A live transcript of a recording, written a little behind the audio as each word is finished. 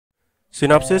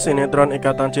Sinopsis sinetron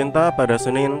Ikatan Cinta pada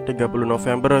Senin 30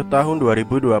 November tahun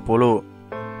 2020.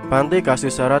 Panti Kasih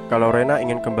Syarat kalau Reyna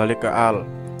ingin kembali ke Al.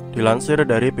 Dilansir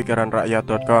dari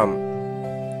pikiranrakyat.com.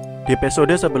 Di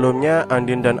episode sebelumnya,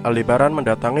 Andin dan Aldebaran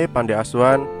mendatangi panti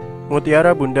asuhan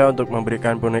Mutiara Bunda untuk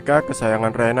memberikan boneka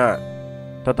kesayangan Reyna.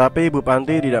 Tetapi Ibu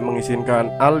Panti tidak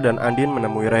mengizinkan Al dan Andin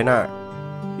menemui Reyna.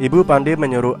 Ibu Panti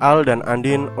menyuruh Al dan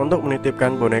Andin untuk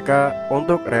menitipkan boneka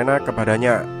untuk Reyna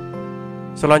kepadanya.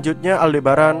 Selanjutnya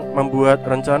Aldebaran membuat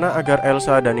rencana agar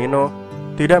Elsa dan Nino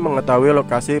tidak mengetahui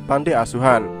lokasi panti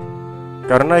asuhan,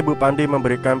 karena Ibu Panti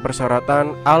memberikan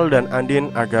persyaratan Al dan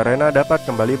Andin agar Reyna dapat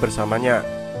kembali bersamanya.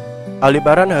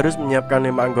 Aldebaran harus menyiapkan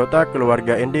 5 anggota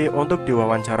keluarga inti untuk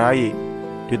diwawancarai.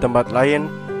 Di tempat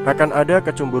lain akan ada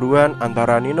kecemburuan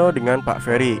antara Nino dengan Pak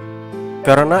Ferry,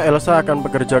 karena Elsa akan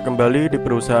bekerja kembali di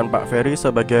perusahaan Pak Ferry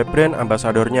sebagai brand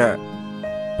ambasadornya.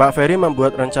 Pak Ferry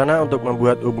membuat rencana untuk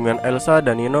membuat hubungan Elsa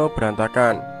dan Nino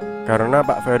berantakan, karena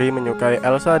Pak Ferry menyukai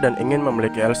Elsa dan ingin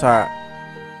memiliki Elsa.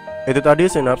 Itu tadi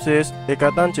sinopsis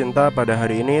Ikatan Cinta pada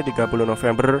hari ini 30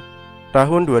 November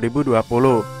tahun 2020.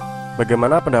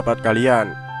 Bagaimana pendapat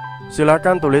kalian?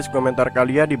 Silahkan tulis komentar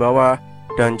kalian di bawah,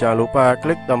 dan jangan lupa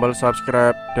klik tombol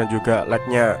subscribe dan juga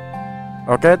like-nya.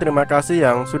 Oke, terima kasih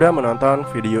yang sudah menonton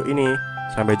video ini.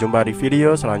 Sampai jumpa di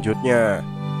video selanjutnya.